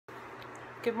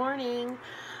Good morning.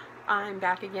 I'm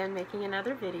back again making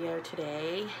another video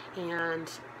today, and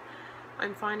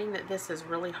I'm finding that this is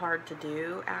really hard to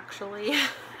do, actually.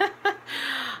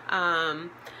 I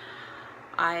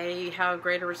have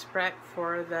greater respect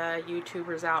for the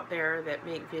YouTubers out there that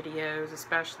make videos,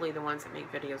 especially the ones that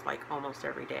make videos like almost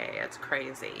every day. It's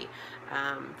crazy.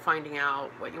 Finding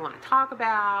out what you want to talk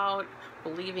about,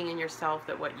 believing in yourself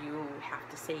that what you have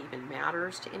to say even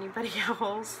matters to anybody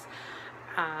else.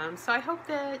 So I hope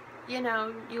that,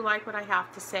 you like what I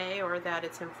have to say, or that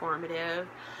it's informative.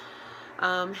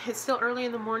 It's still early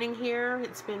in the morning here.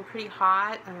 It's been pretty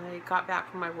hot. I got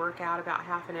back from my workout about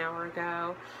half an hour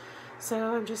ago.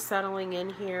 So I'm just settling in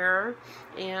here,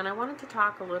 and I wanted to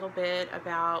talk a little bit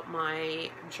about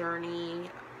my journey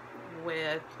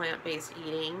with plant-based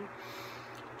eating.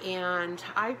 And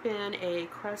I've been a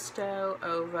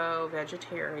crusto-ovo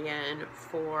vegetarian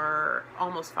for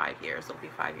almost 5 years. It'll be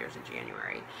 5 years in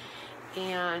January.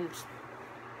 And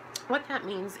what that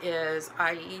means is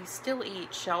I still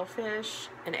eat shellfish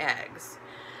and eggs.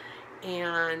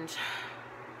 And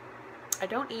I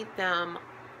don't eat them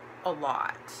a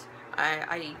lot.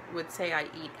 I would say I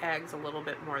eat eggs a little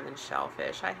bit more than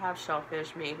shellfish. I have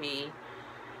shellfish maybe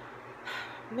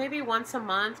once a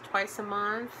month, twice a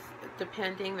month,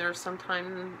 depending. There's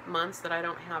sometimes months that I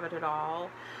don't have it at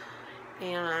all.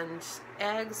 And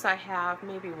eggs I have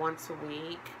maybe once a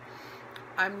week.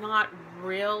 I'm not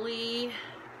really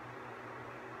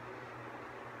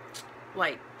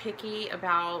picky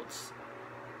about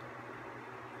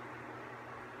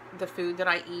the food that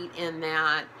I eat, in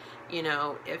that,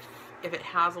 if it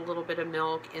has a little bit of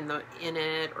milk in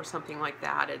it or something like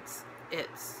that, it's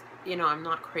I'm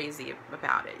not crazy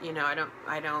about it.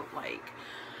 I don't like,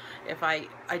 if I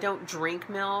don't drink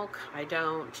milk, I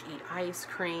don't eat ice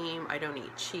cream, I don't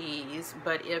eat cheese,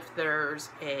 but if there's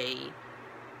a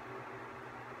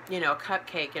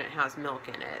cupcake and it has milk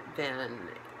in it, then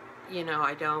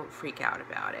I don't freak out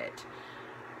about it.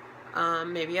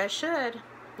 Maybe I should.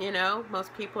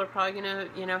 Most people are probably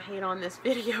gonna hate on this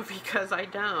video because I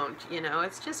don't.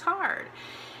 It's just hard.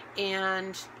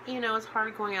 And it's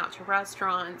hard going out to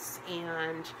restaurants,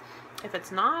 and if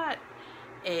it's not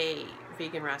a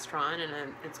vegan restaurant,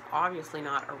 and it's obviously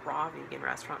not a raw vegan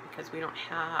restaurant, because we don't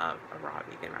have a raw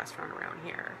vegan restaurant around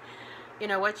here.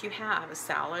 What you have, a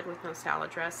salad with no salad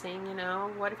dressing.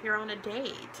 What if you're on a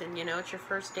date and it's your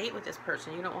first date with this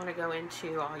person? You don't want to go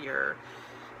into all your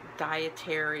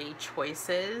dietary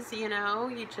choices. You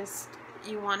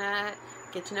want to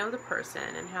get to know the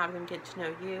person and have them get to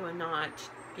know you, and not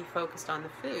be focused on the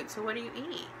food. So what do you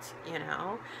eat?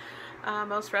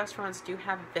 Most restaurants do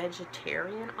have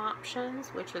vegetarian options,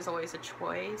 which is always a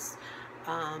choice.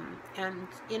 And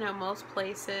most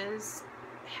places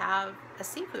have a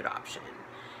seafood option.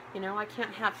 I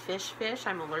can't have fish.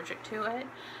 I'm allergic to it.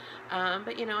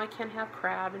 But I can have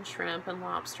crab and shrimp and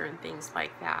lobster and things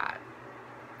like that.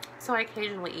 So I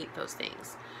occasionally eat those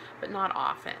things, but not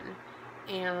often.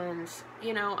 And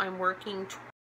I'm working